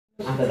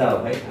আচ্ছা দাও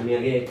ভাই, আমি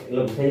আগে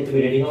এগুলো বুঝাই, তুমি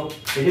রেডি হও।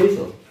 রেডি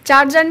হইছো?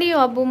 চার্জার নিও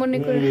আব্বু মনে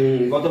করে।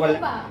 কত বলে?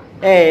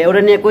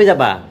 ওটা নিয়ে কই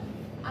যাবা?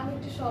 আমি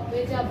একটু শপে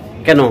যাব।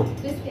 কেন?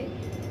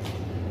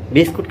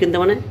 বিস্কুট কিনতে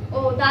মানে? ও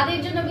দাদির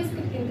জন্য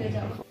বিস্কুট কিনতে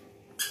যাব।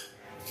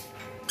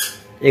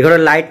 এই ঘরে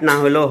লাইট না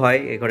হলেও হয়,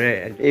 এই ঘরে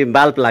এই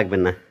বাল্ব লাগবে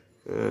না।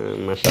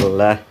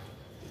 মাশাআল্লাহ।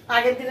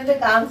 আগের দিনে যে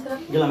গান ছিল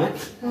গেলাম।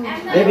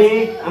 বেবি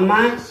আম্মা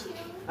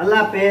আল্লাহ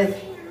হাফেজ।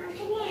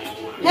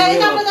 হ্যাঁ এই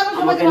আমরা যাব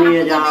সবাই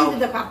নিয়ে যাও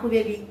কাকু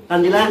বেবি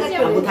তানজিলা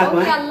আপু থাকো।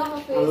 আল্লাহ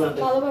হাফেজ,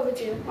 ভালোভাবে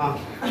যেও।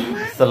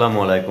 আসসালামু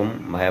আলাইকুম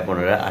ভাইয়া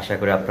বোনেরা, আশা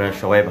করি আপনারা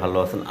সবাই ভালো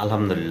আছেন।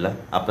 আলহামদুলিল্লাহ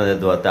আপনাদের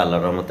দোয়াতে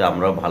আল্লাহর রহমতে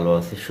আমরাও ভালো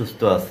আছি, সুস্থ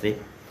আছি।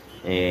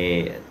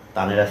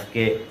 তানের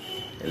আজকে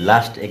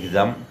লাস্ট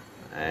এক্সাম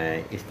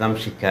ইসলাম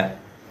শিক্ষা।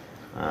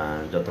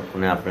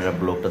 যতক্ষণে আপনারা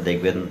ব্লগটা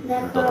দেখবেন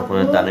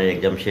ততক্ষণে তানের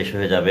এক্সাম শেষ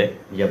হয়ে যাবে।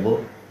 যাবো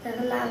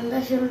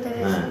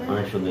হ্যাঁ,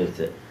 অনেক সুন্দর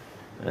হচ্ছে।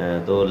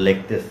 তো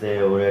লিখতেছে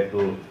ওরা একটু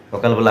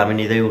সকালবেলা আমি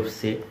নিজেই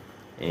উঠছি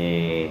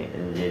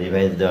যে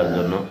রিভাইজ দেওয়ার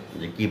জন্য,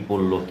 যে কি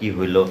পড়লো কি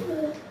হইলো,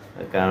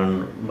 কারণ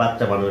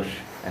বাচ্চা মানুষ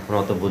এখন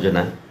অত বুঝে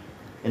না।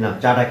 না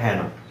চাটা খায়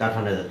না, চা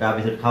ঠান্ডা চা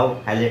বিস্কুট খাও,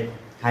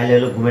 খাইলে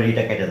হলো ঘুমের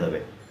ইটা কেটে যাবে।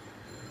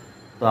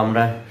 তো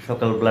আমরা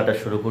সকালবেলাটা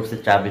শুরু করছি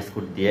চা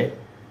বিস্কুট দিয়ে।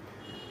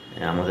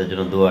 আমাদের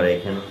জন্য দোয়া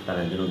রেখেন,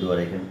 তাদের জন্য দোয়া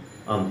রেখেন।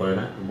 অন করে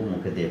না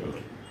মুখে দিয়ে ফেলো।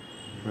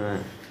 হ্যাঁ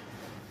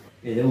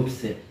এই যে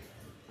উঠছে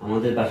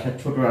আমাদের বাসার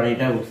ছোট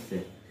রানীটা, উঠছে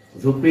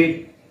ঝুপড়ির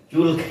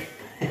চুল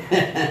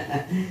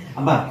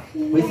আব্বা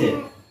হয়েছে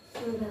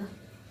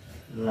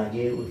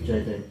লাগিয়ে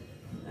উচ্চারিত।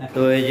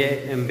 তো এই যে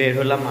বের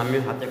হলাম, আমি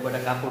হাতে কয়টা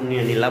কাপড়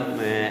নিয়ে নিলাম,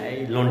 এই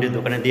লন্ড্রির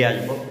দোকানে দিয়ে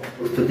আসবো।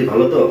 প্রস্তুতি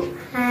ভালো তো?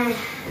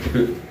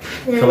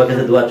 সবার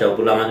কাছে দোয়া চাও,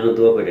 বলে আমার জন্য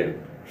দোয়া করেন,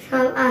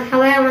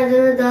 সবাই আমার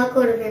জন্য দোয়া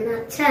করবেন।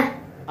 আচ্ছা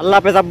আল্লাহ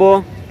হাফেজ আব্বু।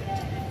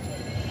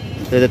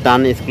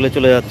 টান স্কুলে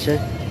চলে যাচ্ছে।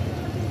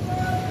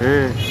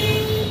 হ্যাঁ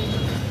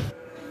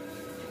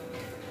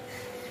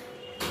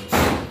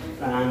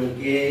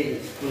টানকে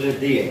স্কুলে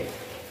দিয়ে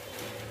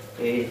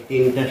এই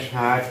 3টা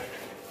শার্ট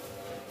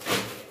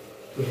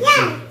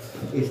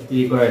ইস্ত্রি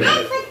করে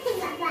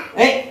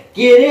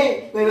কে রে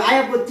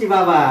আয়া পড়ছি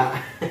বাবা।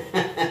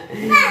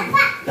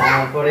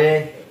 তারপরে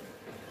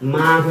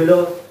মা হলো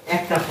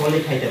একটা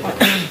ফলই খাইতে পারে।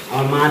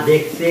 আমার মা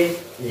দেখছে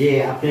যে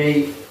আপনি এই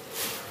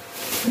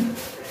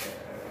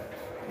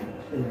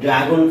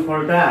ড্রাগন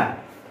ফলটা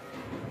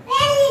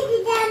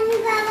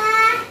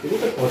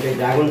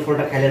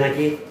খাইলে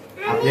নাকি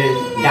আপনার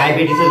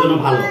ডায়াবেটিসের জন্য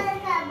ভালো।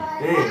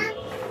 হ্যাঁ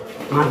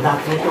মার দাঁত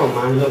নেই তো,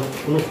 মা হলো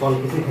কোনো ফল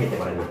কিছু খাইতে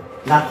পারে না,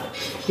 দাঁত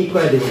ঠিক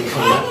করে দেবো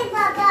ইনশাআল্লাহ।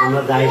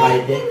 আমরা যাই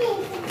বাড়িতে,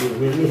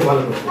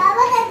 ভালো করছো।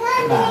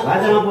 বাবা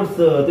জামা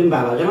পড়ছো তুমি,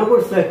 বাবা জামা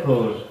পড়ছো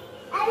এখন।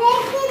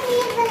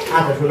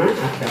 আচ্ছা শোনা,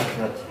 আচ্ছা আচ্ছা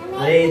আচ্ছা।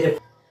 আরে এই যে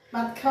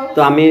তো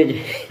আমি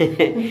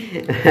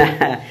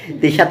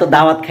তিশা তো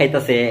দাওয়াত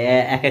খাইতেছে,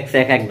 এক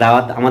এক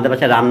দাওয়াত। আমাদের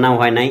পাশে রান্নাও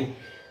হয় নাই।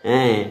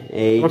 হ্যাঁ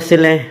এই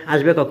ছেলে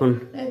আসবে কখন?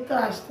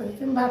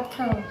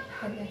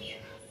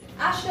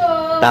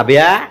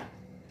 তাবিয়া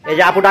এই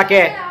যে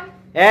আপুটাকে,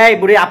 এই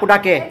বুড়ি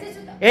আপুটাকে,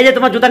 এই যে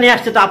তোমার জুতা নিয়ে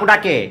আসছে তো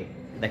আপুটাকে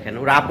দেখেন।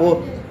 ওর আপু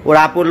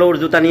ওর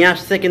জুতা নিয়ে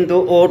আসছে, কিন্তু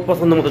ওর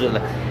পছন্দ মতো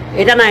জুতা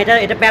এটা না,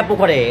 এটা প্যাপু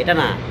করে, এটা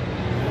না।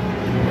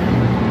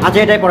 আচ্ছা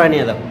এটাই পরায়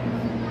নিয়ে যাও।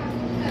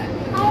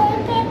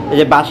 এই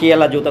যে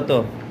বাসিওয়ালা জুতা তো।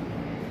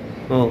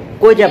 ও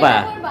কই যাবা?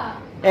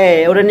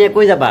 ওটা নিয়ে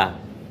কই যাবা?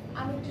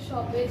 আমি একটু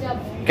শপে যাব।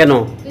 কেন?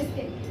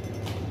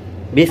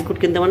 বিস্কুট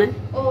কিনতে মানে?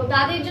 ও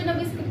দাদির জন্য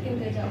বিস্কুট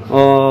কিনতে যাব। ও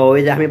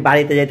ওই যে আমি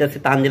বাড়িতে যাইতেছি,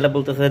 তানজিলা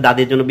বলতেছে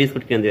দাদির জন্য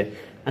বিস্কুট কিনে দেবে।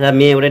 আচ্ছা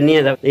মেয়ে ওটা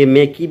নিয়ে যাবে। এই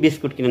মেয়ে কি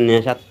বিস্কুট কিনে নিয়ে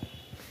আসা?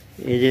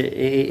 এই যে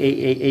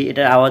এই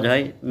এটার আওয়াজ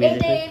হয়।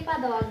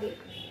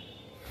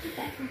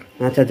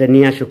 আচ্ছা আচ্ছা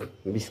নিয়ে আসুক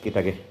বিস্কিট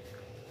আগে।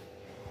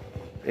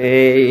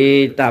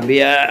 এই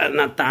তাবিয়া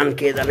না তান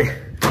কে জানে।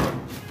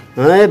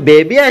 হ্যাঁ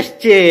বেবি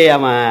আসছে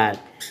আমার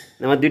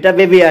 2টা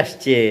বেবি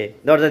আসছে।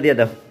 দরজা দিয়ে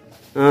দাও।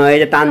 এই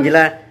যে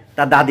তানজিলা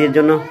তার দাদির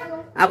জন্য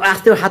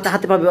আসতে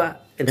হাতে পাবে।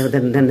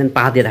 দেন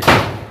পা দিয়ে ধাক্কা,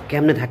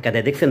 কেমনে ধাক্কা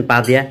দেয় দেখছেন পা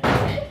দিয়া,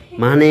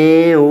 মানে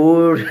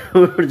ওর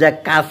যা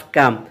কাজ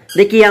কাম।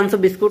 দেখি আনছো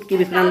বিস্কুট, কি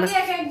বিস্কুট আনলো?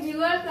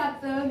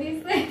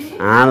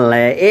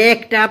 আল্লাহ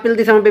একটা আপেল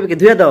দিছে আমার বেবিকে,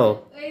 ধুয়ে দাও।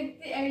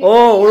 ও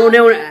উনি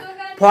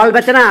ফল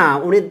বেচে না,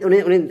 উনি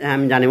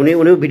আমি জানি,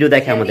 উনিও ভিডিও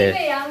দেখে আমাদের।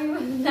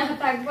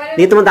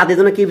 তোমার দাদির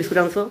জন্য কি বিস্কুট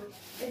আনছো?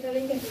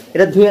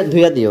 এটা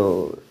ধুয়া দিও।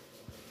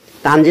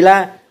 তানজিলা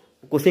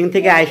কোচিং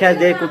থেকে আয়সা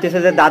যে করতেছে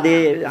যে দাদি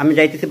আমি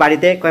যাইতেছি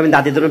বাড়িতে, আমি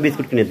দাদির জন্য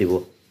বিস্কুট কিনে দিব।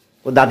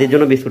 ও দাদির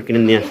জন্য বিস্কুট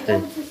কিনে নিয়ে আসছে।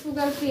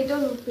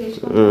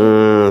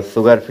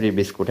 Sugar free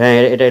biscuit. হ্যাঁ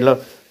এটা হলো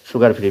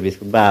সুগার ফ্রি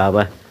বিস্কুট।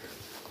 বাবা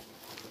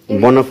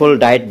বনফুল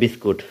ডায়েট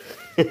বিস্কুট।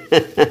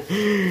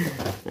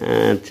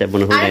 আচ্ছা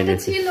বনফুল ডায়েট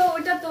ছিল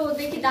ওটা তো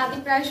দেখি দাদি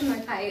প্রায় সময়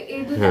খায়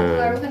এই দুটো।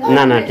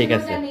 না না ঠিক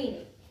আছে।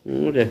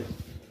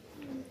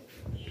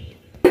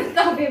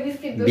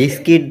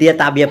 বিস্কিট দিয়ে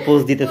তাবিয়া পোজ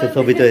দিতেছে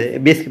ছবি তো।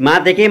 মা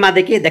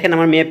দেখি দেখেন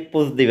আমার মেয়ে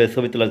পোজ দিবে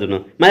ছবি তোলার জন্য।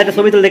 মানে একটা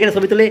ছবি তুলে দেখে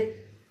ছবি তুলে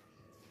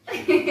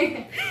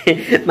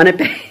মানে।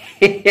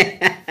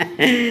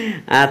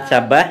 আচ্ছা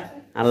আব্বা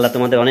আল্লাহ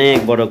তোমাদের অনেক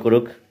বড়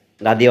করুক,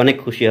 দাদি অনেক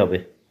খুশি হবে।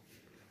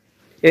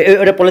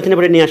 ওটা পলিথিনে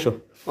ভরে নিয়ে আসো।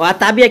 ও আর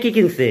তাবিয়া কি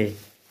কিনছে?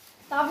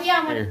 তবে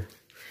আমার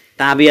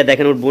তাবিয়া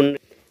দেখেন ওর বোন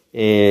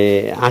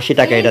 80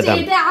 টাকা এটা দাম।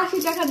 এটা 80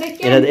 টাকা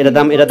দেখে এটা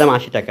দাম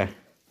 80 টাকা।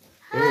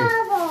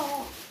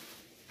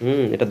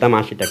 এটার দাম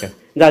 80 টাকা।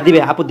 যা দিবে,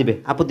 আপু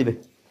দিবে।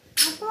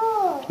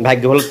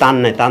 ভাগ্য হলো টান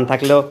নাই, টান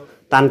থাকলেও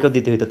টানকেও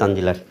দিতে হইতো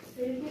তানজিলার।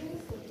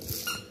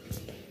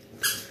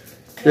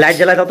 লাইট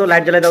জ্বালাই দাও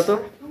তো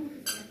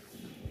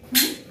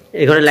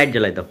এই ঘরে লাইট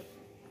জ্বালাই দাও।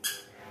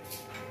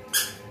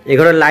 এই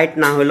ঘরে লাইট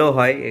না হলেও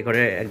হয়, এই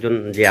ঘরে একজন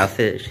যে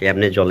আছে সে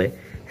এমনি জ্বলে।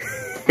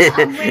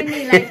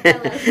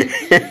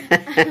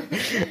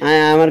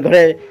 আমার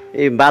ঘরে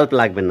এই বাল্ব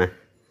লাগবে না।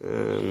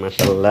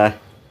 মাশাআল্লাহ।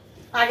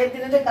 আগের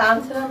দিনে যে গান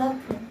ছিল না,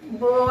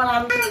 বউ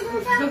আমার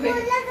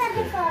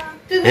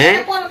হ্যাঁ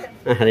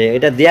আরে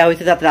এটা দেয়া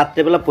হয়েছে যাতে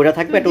রাত্রেবেলা পড়ে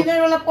থাকবে, একটু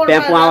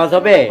প্যাপু আওয়াজ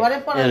হবে,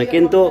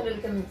 কিন্তু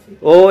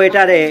ও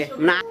এটা রে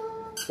না,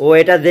 ও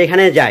এটা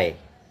যেখানে যায়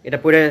এটা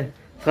পড়ে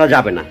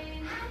যাবে না।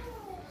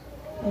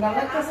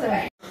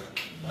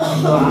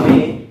 আমি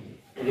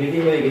রেডি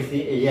হয়ে গেছি,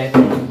 এই যে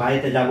এখন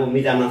বাড়িতে যাবো,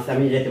 মিজান আছে,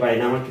 আমি যেতে পারি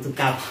না, আমার কিছু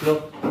কাজ ছিল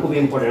খুব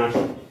ইম্পর্টেন্ট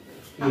আছে।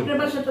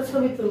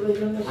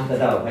 আচ্ছা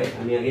দাও ভাই,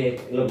 আমি আগে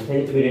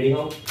তুমি রেডি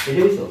হও।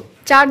 রেডি হইছো?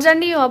 চার্জার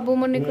নিও আব্বু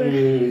মনে করে।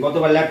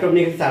 গতবার ল্যাপটপ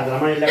নিয়ে গেছি চার্জার,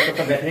 আমার এই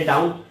ল্যাপটপটা ব্যাটারি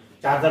ডাউন,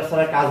 চার্জার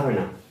ছাড়া কাজ হয়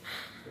না।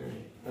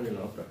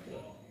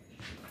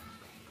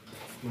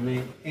 মানে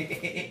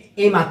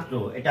এই মাত্র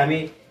এটা আমি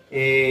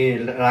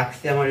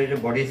রাখছি আমার এই যে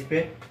বডি স্প্রে,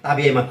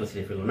 তাবি এই মাত্র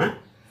ছেড়ে ফেলো না।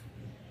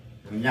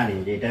 আমি জানি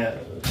যে এটা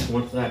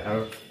তোমার ছাড়া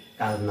কারোর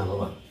কাজ না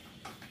বাবা,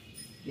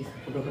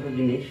 ছোটখাটো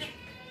জিনিস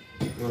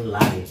আমার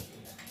লাগে।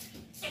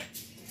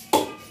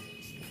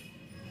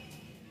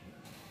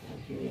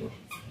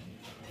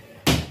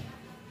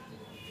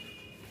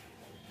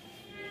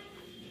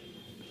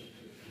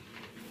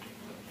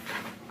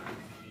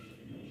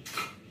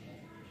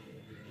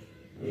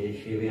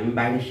 আমি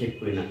বাইরে শেভ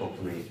করি না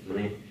কখনোই,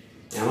 মানে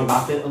আমার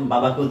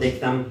বাবাকেও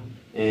দেখতাম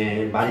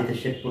বাড়িতে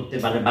শেভ করতে,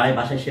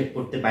 বাসায় শেভ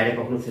করতে, বাইরে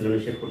কখনো সেলুনে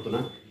শেভ করতো না।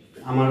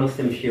 আমারও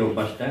সেম সেই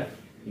অভ্যাসটা,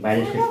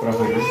 বাইরে শেভ করা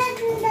হয় না।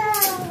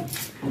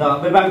 দাও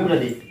আমি খুলে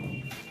দিই,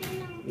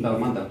 দাও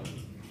মা দাও।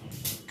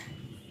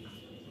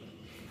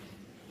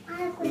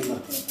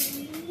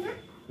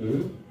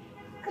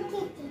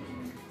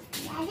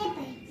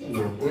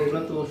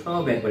 ওইগুলো তো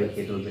সব একবারে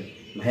খেয়ে তুলবে।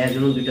 ভাইয়ার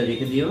জন্য 2টা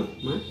রেখে দিও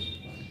মা।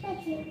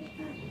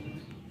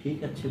 ঠিক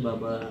আছে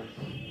বাবা।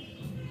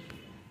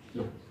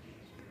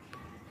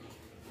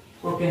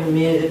 ওকে,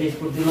 মেয়ে যে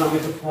বিস্কুট দিল, আমি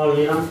একটু ফল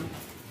নিলাম,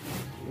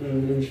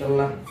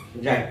 ইনশাল্লাহ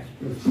যাই।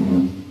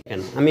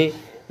 আমি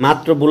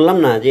মাত্র বললাম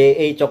না যে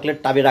এই চকলেট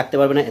টাবে রাখতে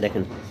পারবে না।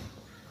 দেখেন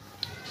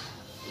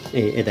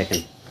এই দেখেন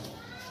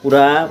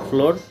পুরা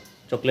ফ্লোর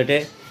চকলেটে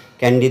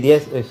ক্যান্ডি দিয়ে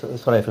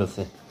সরাই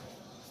ফেলছে।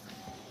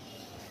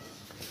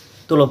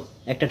 তুলো,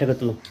 একটা টাকা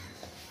তুলো।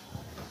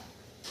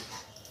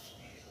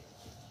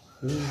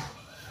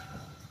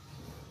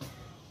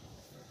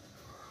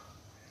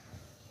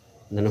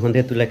 ওখান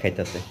থেকে তুলে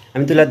খাইতেছে,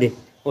 আমি তুলা দিই।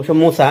 ওসব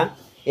মোছা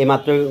এই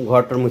মাত্র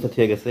ঘরটার মুছে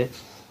থুয়ে গেছে,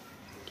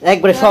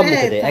 একবারে সব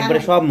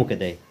মুখে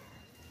দেয়।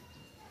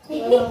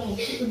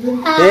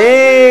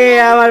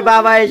 আমার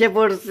বাবা এসে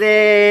পড়ছে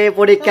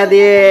পরীক্ষা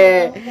দিয়ে,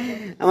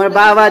 আমার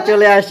বাবা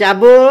চলে আসছে।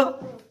 আব্বু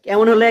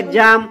কেমন হলো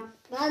এক্সাম?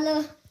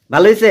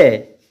 ভালো হয়েছে?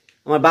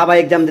 আমার বাবা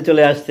এক্সাম দিয়ে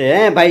চলে আসছে।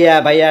 হ্যাঁ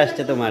ভাইয়া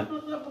আসছে তোমার।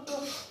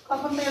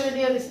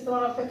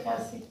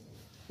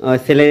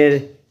 ছেলের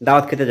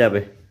দাওয়াত খেতে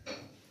যাবে,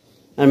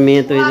 আর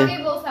মেয়ে তো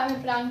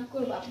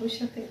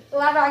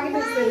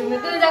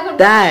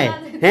তাই।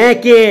 হ্যাঁ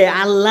কে?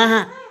 আল্লাহ,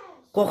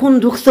 কখন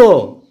ঢুকছো?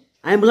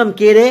 আমি বললাম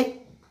কে রে?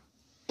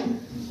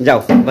 যাও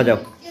বাজাও।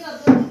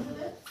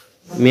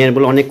 মেয়ের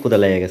বলে অনেক ক্ষুধা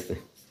লেগে গেছে,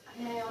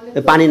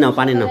 পানি নাও।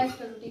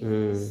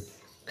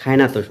 খায়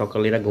না তো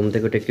সকালে, এরা ঘুম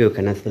থেকে উঠে কেউ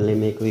খায় না, ছেলে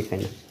মেয়ে কেউই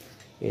খায় না।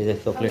 এই যে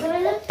চকলেট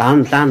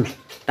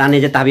টান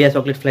এই যে তাবিয়া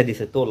চকলেট ফেলে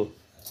দিছে। তোল,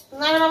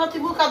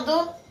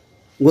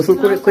 গোসল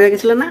করে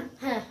গেছিল না?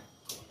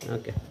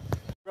 ওকে,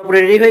 পুরো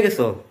রেডি হয়ে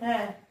গেছো?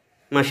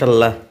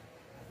 মাশাআল্লাহ।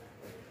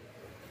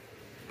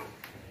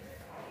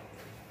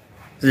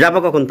 যাবো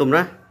কখন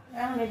তোমরা?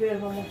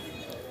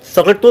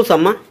 চকলেট তুলছো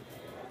আম্মা?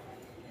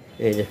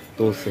 এই যে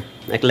তুলছে,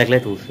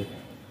 একলাই তুলছে।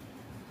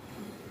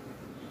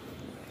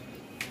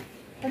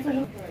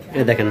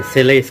 এই দেখেন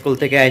ছেলে স্কুল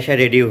থেকে আইসা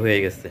রেডি হয়ে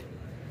গেছে।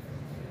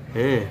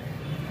 হ্যাঁ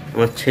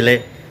আমার ছেলে,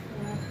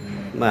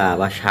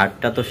 বাবা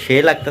শার্টটা তো সে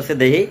লাগতেছে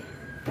দেখি।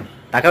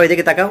 তাকাও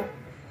এদিকে, তাকাও।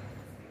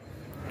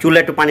 চুলে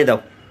একটু পানি দাও।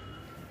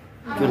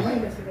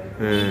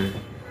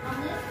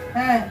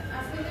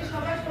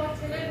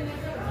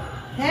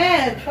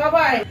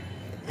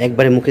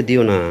 একবারে মুখে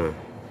দিও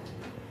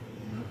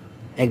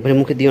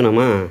না,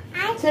 মা।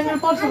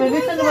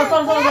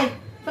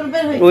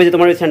 ওই যে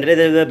তোমার স্যান্ডেল, এই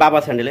যে বাবা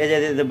স্যান্ডেল, এই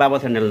যে বাবা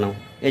স্যান্ডেল নাও,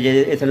 এই যে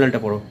এই স্যান্ডেলটা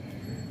পরো।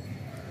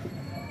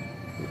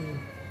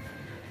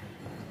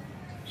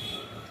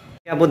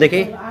 আব্বু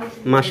দেখি,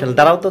 মাশাআল্লাহ।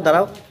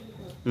 দাঁড়াও।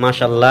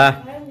 মাশাআল্লাহ,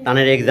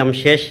 তানের এক্সাম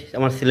শেষ,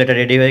 আমার ছেলেটা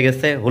রেডি হয়ে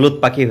গেছে, হলুদ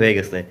পাখি হয়ে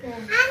গেছে।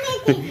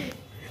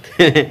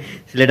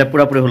 ছেলেটা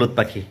পুরোপুরি হলুদ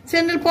পাখি।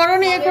 স্যান্ডেল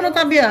পরনি এখনো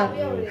তাবিয়া?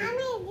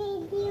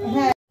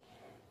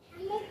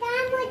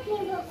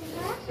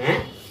 হ্যাঁ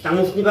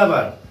চামচ নিবা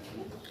আবার?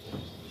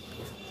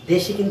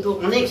 দেশে কিন্তু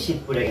অনেক শীত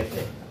পড়ে গেছে।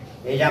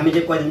 এই যে আমি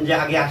যে কয়দিন যে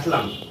আগে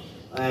আসলাম,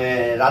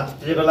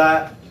 রাত্রিবেলা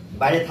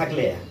বাইরে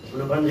থাকলে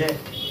মনে করেন যে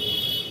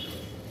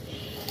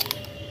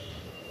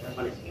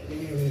মানে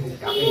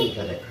কাঁপে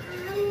উঠে যায়,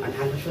 আর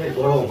ঠান্ডার সময়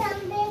গরম।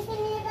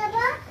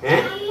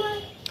 হ্যাঁ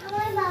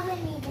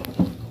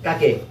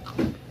কাকে?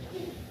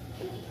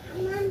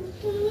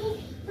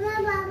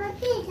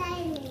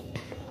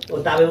 ও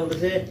তবে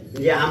বলতেছে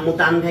যে আম্মু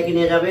তান ভাইকে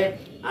নিয়ে যাবে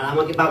আর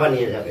আমাকে বাবা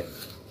নিয়ে যাবে।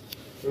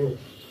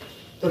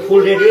 তো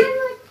ফুল রেডি?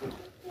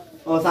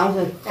 ও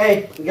সামসে এই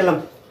গেলাম।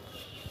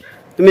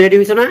 তুমি রেডি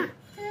হইছো না?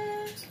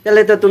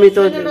 তাহলে তো তুমি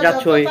তো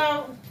যাচ্ছই,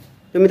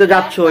 তুমি তো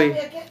যাচ্ছই।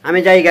 আমি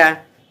যাইগা,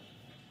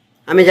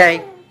 আমি যাই,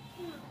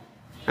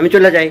 আমি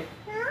চলে যাই,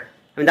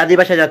 আমি দাদির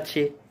বাসায়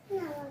যাচ্ছি।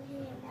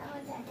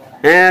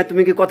 হ্যাঁ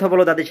তুমি কি কথা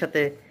বলো দাদির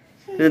সাথে?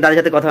 তুমি দাদির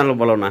সাথে কথা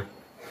বলো না।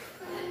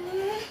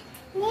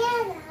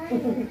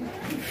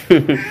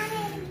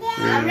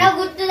 আমরা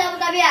ঘুরতে যাবো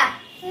তাবিয়া,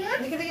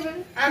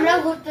 আমরা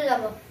ঘুরতে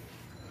যাবো।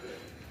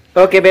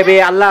 ওকে বেবি,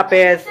 আল্লাহ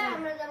হাফেজ।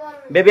 আমরা যাবো।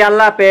 বেবি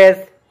আল্লাহ হাফেজ।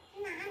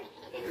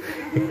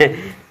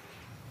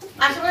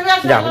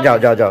 যাও যাও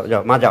যাও যাও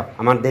যাও মা, যাও,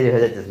 আমার দেরি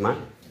হয়ে যাচ্ছে মা।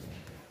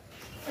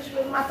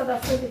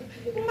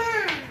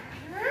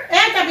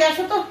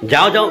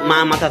 যাও যাও মা,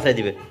 মাথা আশ্রয়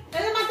দিবে।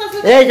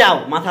 এই যাও,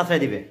 মাথা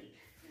আশ্রয় দিবে।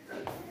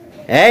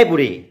 এই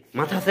বুড়ি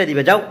মাথা আশ্রয়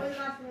দিবে, যাও।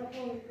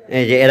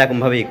 এই যে এরকম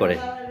ভাবেই করে।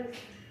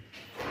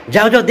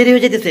 যাও যাও, দেরি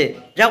হয়ে যেতেছে,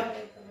 যাও।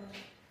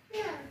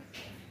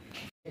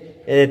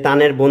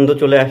 তানের বন্ধু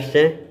চলে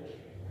আসছে,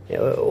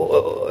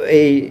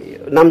 এই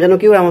নাম যেন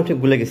কি, আমার ঠিক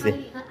ভুলে গেছে।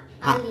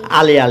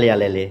 আলে আলে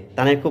আলে আলে,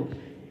 তানের খুব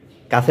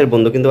কাছের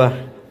বন্ধু, কিন্তু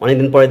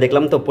অনেকদিন পরে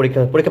দেখলাম তো।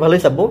 পরীক্ষা পরীক্ষা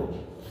ভালোই চাপবো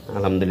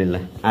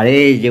আলহামদুলিল্লাহ। আর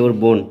এই যে ওর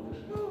বোন,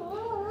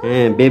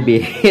 হ্যাঁ বেবি,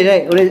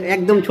 ওরা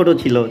একদম ছোট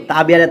ছিল,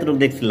 তাবিয়ার এতটুকু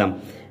দেখছিলাম,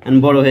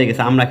 বড় হয়ে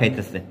গেছে, আমরা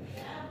খাইতেছে।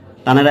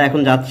 তানারা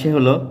এখন যাচ্ছে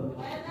হলো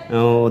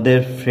ওদের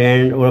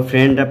ফ্রেন্ড, ওরা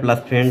ফ্রেন্ডরা প্লাস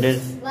ফ্রেন্ডের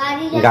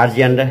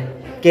গার্জিয়ানরা।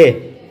 কে?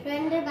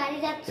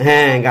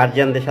 হ্যাঁ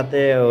গার্জিয়ানদের সাথে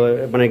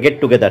মানে গেট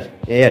টুগেদার,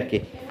 এই আর কি।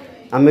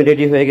 আমি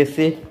রেডি হয়ে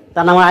গেছি। তা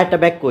না আমার আরেকটা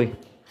ব্যাগ কই?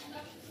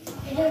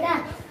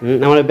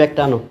 আমার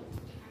ব্যাগটা আনো।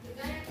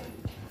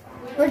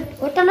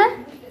 ওটা না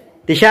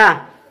তিশা,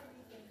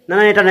 না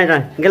না এটা না, এটা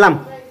গেলাম।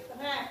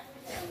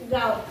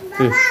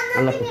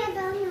 আল্লাহ,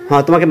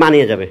 হ্যাঁ তোমাকে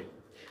মানিয়ে যাবে।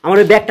 আমার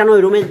ওই ব্যাগটা না,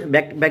 ওই রুমে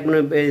ব্যাগ ব্যাগ মানে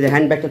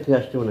হ্যান্ড ব্যাগটা থেকে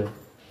আসছে মনে হয়,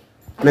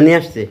 না নিয়ে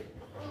আসছে,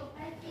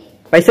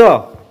 পাইছো?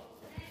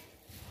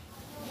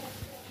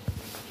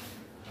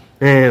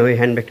 হ্যাঁ ওই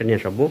হ্যান্ড ব্যাগটা নিয়ে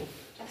আসবো,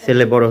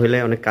 ছেলে বড় হইলে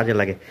অনেক কাজে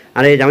লাগে।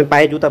 আর এই যে আমি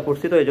পায়ে জুতা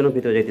পরছি তো, এই জন্য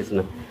ভিতরে যাইতেছি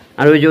না।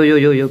 আর ওই যে ওই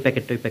ওই ওই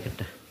প্যাকেটটা, ওই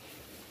প্যাকেটটা।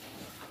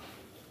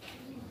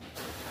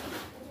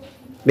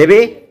 বেবি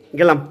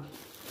গেলাম,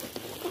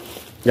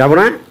 যাবো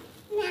না?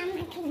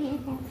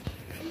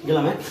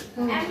 গেলাম।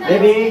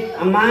 বেবি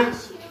আম্মা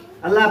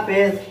আল্লাহ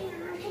হাফেজ।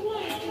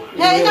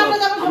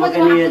 আমাকে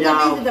নিয়ে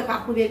যাও।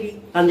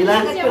 তানজিলা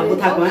আব্বু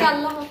থাকো।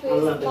 আল্লাহ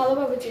হাফেজ,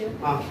 ভালোভাবে যেও।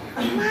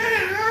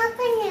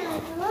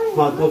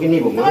 হ্যাঁ তোমাকে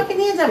নিবো মা।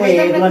 এই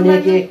এগুলো নিয়ে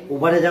কি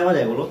ওভারে যাওয়া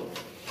যায় বলো?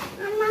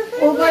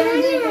 ওভারে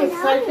যে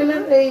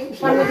সাইকেলের এই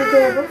সামনে দিতে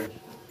হবে।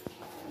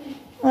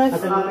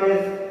 আচ্ছা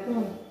হাফেজ।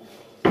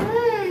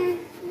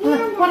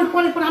 পরে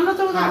পরে পরে আমরা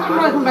চলে যাবো,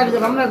 আমরা এখন বাইরে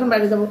যাবো, আমরা এখন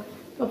বাইরে যাবো,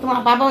 তো তোমার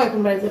বাবাও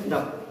এখন বাইরে যাবে।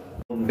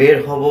 বের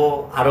হব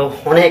আরো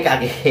অনেক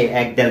আগে,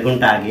 1-1.5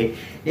 ঘন্টা আগে।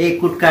 এই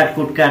কুটকাট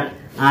কুটকাট,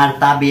 আর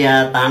তাবিয়া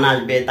তান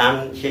আসবে, তান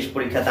শেষ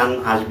পরীক্ষা, তান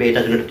আসবে,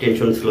 এটার জন্য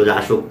টেনশন ছিল যে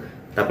আসুক,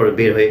 তারপরে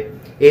বের হয়ে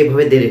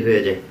এইভাবে দেরি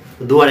হয়ে যায়।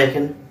 দোয়া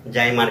রাখেন,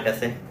 যাই মার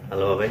কাছে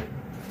ভালোভাবে।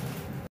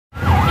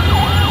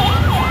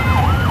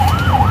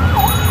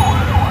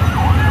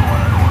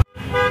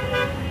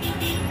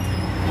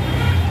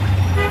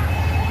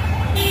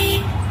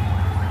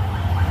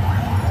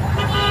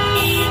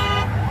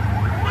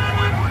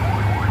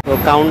 তো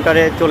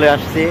কাউন্টারে চলে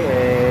আসছি।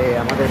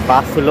 আমাদের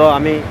বাস হলো,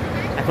 আমি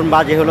এখন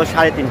বাজে হলো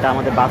 3:30,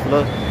 আমাদের বাস হলো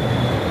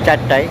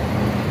 4টায়,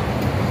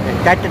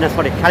 4টে না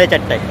সরি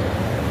 4:30টায়,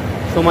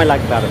 সময়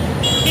লাগবে আরো।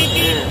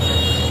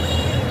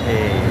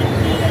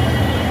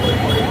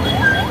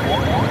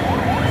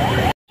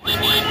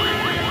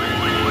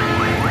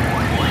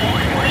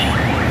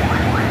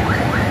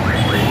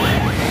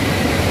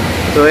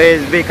 তো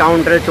এসবি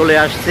কাউন্টারে চলে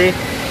আসছি।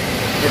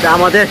 এটা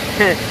আমাদের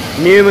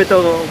নিয়মিত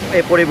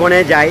এই পরিবহনে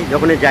যাই,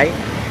 যখনই যাই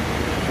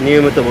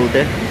নিয়মিত বলতে।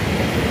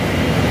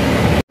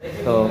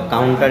 তো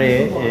কাউন্টারে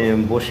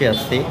বসে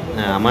আসছি।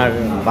 আমার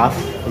বাস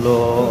হলো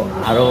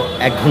আরও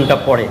 1 ঘন্টা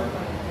পরে।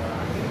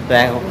 তো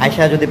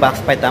আয়সা যদি বাস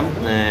পাইতাম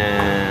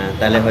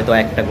তাহলে হয়তো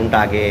 1 ঘন্টা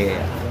আগে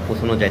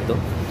পৌঁছানো যেত।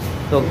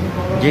 তো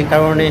যে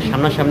কারণে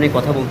সামনাসামনি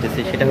কথা বলতেছি,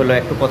 সেটা হলো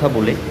একটু কথা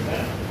বলি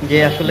যে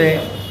আসলে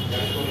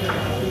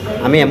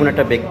আমি এমন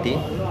একটা ব্যক্তি,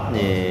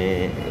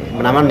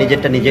 মানে আমার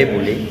নিজেরটা নিজেই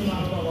বলি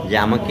যে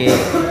আমাকে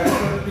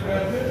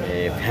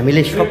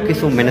ফ্যামিলির সব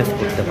কিছু ম্যানেজ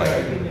করতে হয়।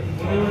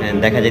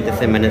 দেখা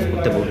যাইতেছে ম্যানেজ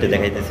করতে বলতে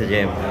দেখা যাইতেছে যে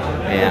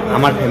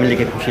আমার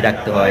ফ্যামিলিকে খুশি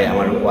রাখতে হয়,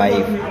 আমার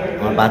ওয়াইফ,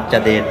 আমার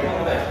বাচ্চাদের,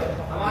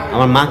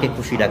 আমার মাকে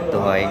খুশি রাখতে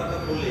হয়।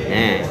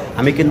 হ্যাঁ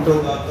আমি কিন্তু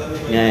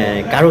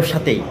কারোর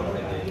সাথেই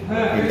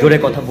জোরে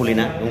কথা বলি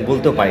না এবং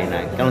বলতেও পারি না,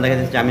 কারণ দেখা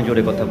যাচ্ছে যে আমি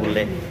জোরে কথা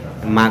বললে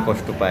মা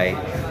কষ্ট পায়,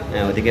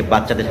 ওদিকে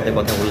বাচ্চাদের সাথে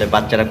কথা বললে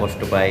বাচ্চারা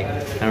কষ্ট পায়,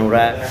 কারণ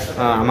ওরা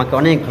আমাকে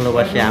অনেক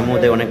ভালোবাসে, আমি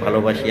ওদের অনেক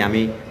ভালোবাসি,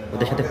 আমি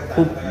ওদের সাথে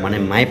খুব মানে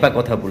মাইপা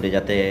কথা বলি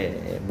যাতে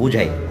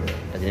বুঝাই,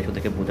 একটা জিনিস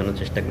ওদেরকে বোঝানোর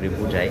চেষ্টা করি,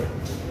 বুঝাই,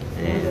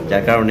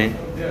 যার কারণে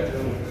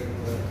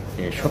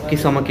সব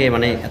কিছু আমাকে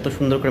মানে এত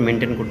সুন্দর করে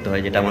মেনটেন করতে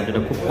হয় যেটা আমার জন্য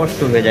খুব কষ্ট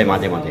হয়ে যায়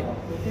মাঝে মাঝে।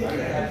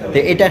 তো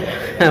এটা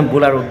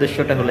বলার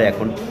উদ্দেশ্যটা হলো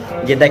এখন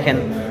যে দেখেন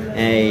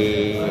এই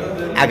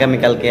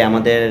আগামীকালকে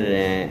আমাদের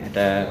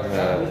একটা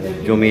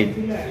জমির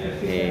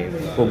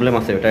প্রবলেম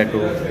আছে, ওটা একটু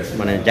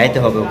মানে যাইতে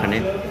হবে ওখানে।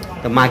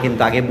 তো মা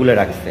কিন্তু আগে বলে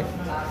রাখছে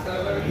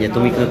যে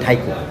তুমি কিন্তু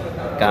থাইকো,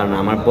 কারণ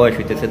আমার বয়স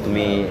হইতেছে,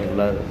 তুমি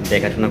এগুলো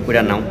দেখাশোনা করে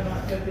নাও।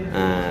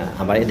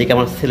 আবার এদিকে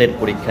আমার ছেলের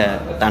পরীক্ষা,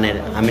 টানের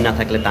আমি না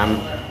থাকলে টান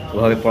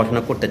ওভাবে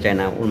পড়াশোনা করতে চায়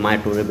না, ওর মা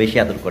একটু বেশি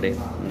আদর করে,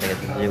 দেখা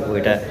যাচ্ছে যে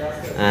ওইটা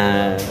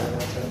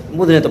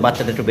বুঝে তো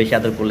বাচ্চাদের একটু বেশি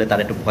আদর করলে তার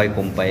একটু ভয়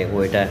কম পায়, ও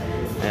এটা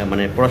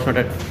মানে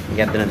পড়াশোনাটা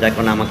গ্যাপ দেয় না, যার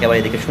কারণে আমাকে আবার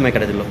এদিকে সময়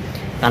কাটা দিল।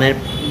 টানের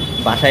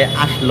বাসায়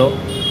আসলো,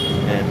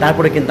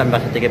 তারপরে কিন্তু আমি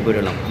বাসা থেকে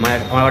বেরোলাম, আমার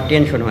আবার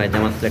টেনশন হয় যে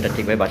আমার ছেলেটা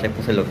ঠিকভাবে বাসায়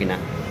পৌঁছালো কি না,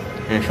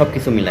 সব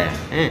কিছু মিলায়।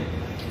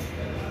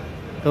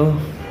 তো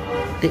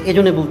এই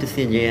জন্যই বলতেছি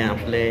যে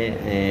আসলে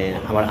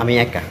আবার আমি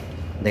একা,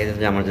 দেখা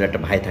যাচ্ছে যে আমার যদি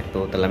একটা ভাই থাকতো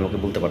তাহলে আমি ওকে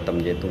বলতে পারতাম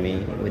যে তুমি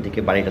ওইদিকে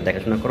বাড়িটা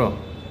দেখাশোনা করো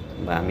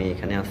বা আমি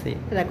এখানে আছি,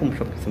 এরকম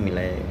সব কিছু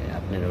মিলায়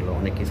আপনার হলো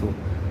অনেক কিছু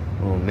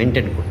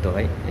মেনটেন করতে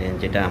হয়,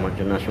 যেটা আমার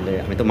জন্য আসলে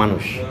আমি তো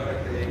মানুষ,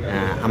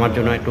 আমার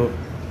জন্য একটু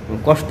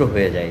কষ্ট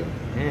হয়ে যায়।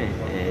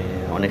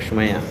 অনেক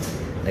সময়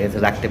দেখা যাচ্ছে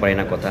রাখতে পারি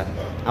না কথা।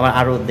 আবার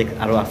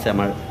আরও আছে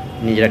আমার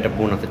নিজের একটা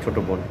বোন আছে, ছোটো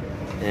বোন,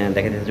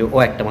 দেখা যাচ্ছে যে ও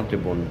একটা মাত্র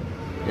বোন,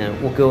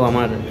 ওকেও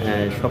আমার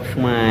সব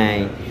সময়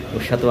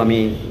ওর সাথেও আমি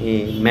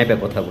ম্যাপে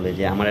কথা বলে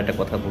যে আমার একটা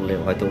কথা বললে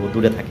হয়তো ও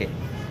দূরে থাকে,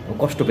 ও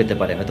কষ্ট পেতে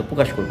পারে, হয়তো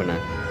প্রকাশ করবে না।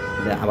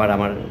 আবার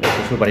আমার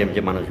শ্বশুরবাড়ির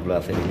যে মানুষগুলো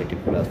আছে,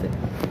 রিলেটিভগুলো আছে,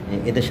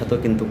 এদের সাথেও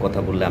কিন্তু কথা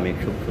বললে আমি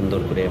খুব সুন্দর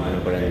করে মনে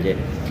করেন যে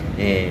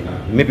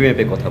মেপে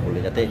মেপে কথা বলে,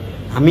 যাতে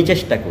আমি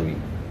চেষ্টা করি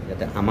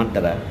যাতে আমার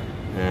দ্বারা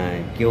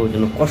কেউ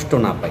যেন কষ্ট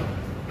না পায়।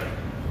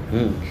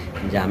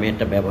 যে আমি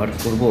একটা ব্যবহার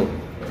করব,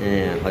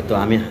 হয়তো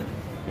আমি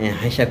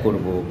হাসা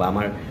করব বা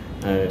আমার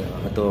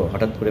হয়তো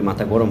হঠাৎ করে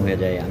মাথা গরম হয়ে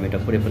যায়, আমি এটা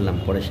করে ফেললাম,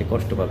 পরে সে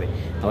কষ্ট পাবে।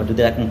 আবার যদি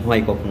এরকম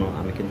হয় কখনো,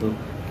 আমি কিন্তু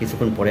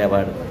কিছুক্ষণ পরে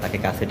আবার তাকে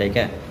কাছে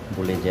ডাইকা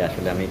বলি যে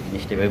আসলে আমি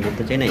জিনিসটা এভাবে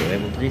বলতে চাই না, এভাবে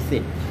বলতে চাইছি,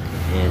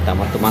 তা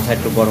আমার তো মাথা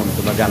একটু গরম,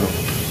 তোমরা জানো,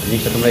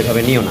 জিনিসটা তোমরা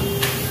এইভাবে নিও না।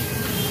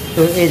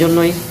 তো এই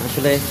জন্যই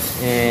আসলে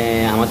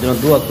আমার জন্য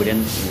দোয়া করেন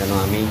যেন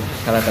আমি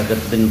সারাটা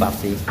যতদিন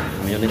বাঁচি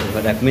আমি যেন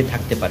এরকমই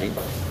থাকতে পারি,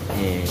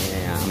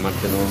 আমার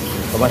জন্য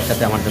সবার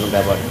সাথে আমার জন্য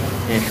ব্যবহার,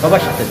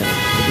 সবার সাথে যেন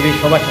পৃথিবীর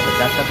সবার সাথে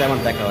যার সাথে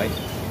আমার দেখা হয়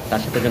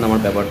তার সাথে যেন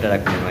আমার ব্যবহারটা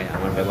এরকমই হয়,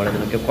 আমার ব্যবহারের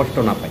যেন কেউ কষ্ট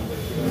না পায়,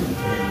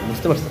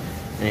 বুঝতে পারছেন?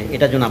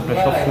 এটার জন্য আপনারা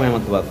সবসময়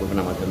আমার দোয়া করবেন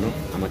আমার জন্য,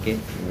 আমাকে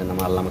যেন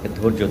আমার আল্লাহ আমাকে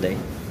ধৈর্য দেয়,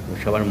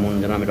 সবার মন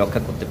যেন আমি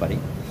রক্ষা করতে পারি।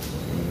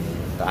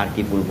 তো আর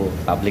কি বলবো,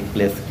 পাবলিক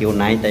প্লেস কেউ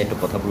নাই তাই একটু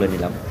কথা বলে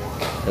নিলাম।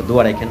 তো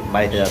দোয়া রাখেন,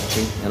 বাড়িতে যাচ্ছি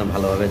যেন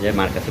ভালোভাবে যে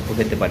মার কাছে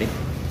পৌঁছাতে পারি।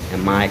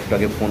 মা একটু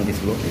আগে ফোন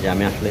দিছিল যে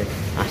আমি আসলে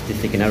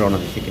আসতেছি কিনা, রওনা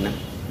দিচ্ছি কিনা।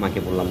 মাকে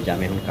বললাম যে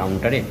আমি এখন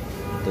কাউন্টারে,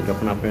 তো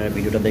যখন আপনারা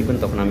ভিডিওটা দেখবেন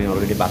তখন আমি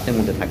অলরেডি বাসের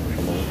মধ্যে থাকবো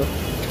সম্ভবত,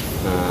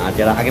 আর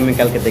যারা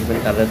আগামীকালকে দেখবেন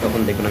তারা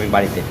তখন দেখবেন আমি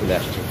বাড়িতে চলে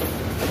আসছি।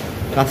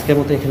 আজকের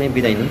মতো এখানে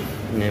বিদায় নিই,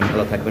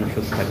 ভালো থাকবেন,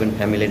 সুস্থ থাকবেন,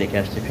 ফ্যামিলি রেখে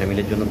আসছি,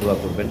 ফ্যামিলির জন্য দোয়া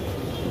করবেন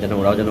যেন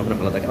ওরাও যেন ওখানে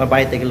ভালো থাকে। আবার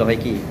বাড়িতে গেলে হয়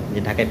কি যে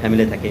ঢাকায়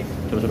ফ্যামিলি থাকে,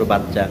 ছোটো ছোটো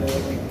বাচ্চা,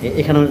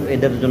 এখানেও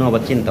এদের জন্য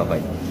আবার চিন্তা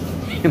হয়।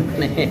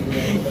 মানে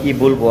কী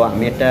বলবো,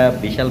 আমি একটা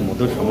বিশাল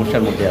মধুর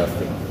সমস্যার মধ্যে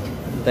আছি।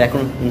 তো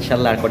এখন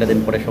ইনশাল্লাহ আর কটা দিন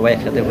পরে সবাই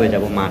একসাথে হয়ে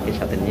যাব মাকে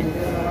সাথে নিয়ে,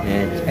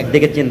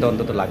 একদিকে চিন্তা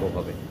অন্তত লাঘব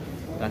হবে।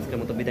 তো আজকের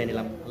মতো বিদায়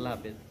নিলাম, আল্লাহ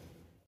হাফেজ।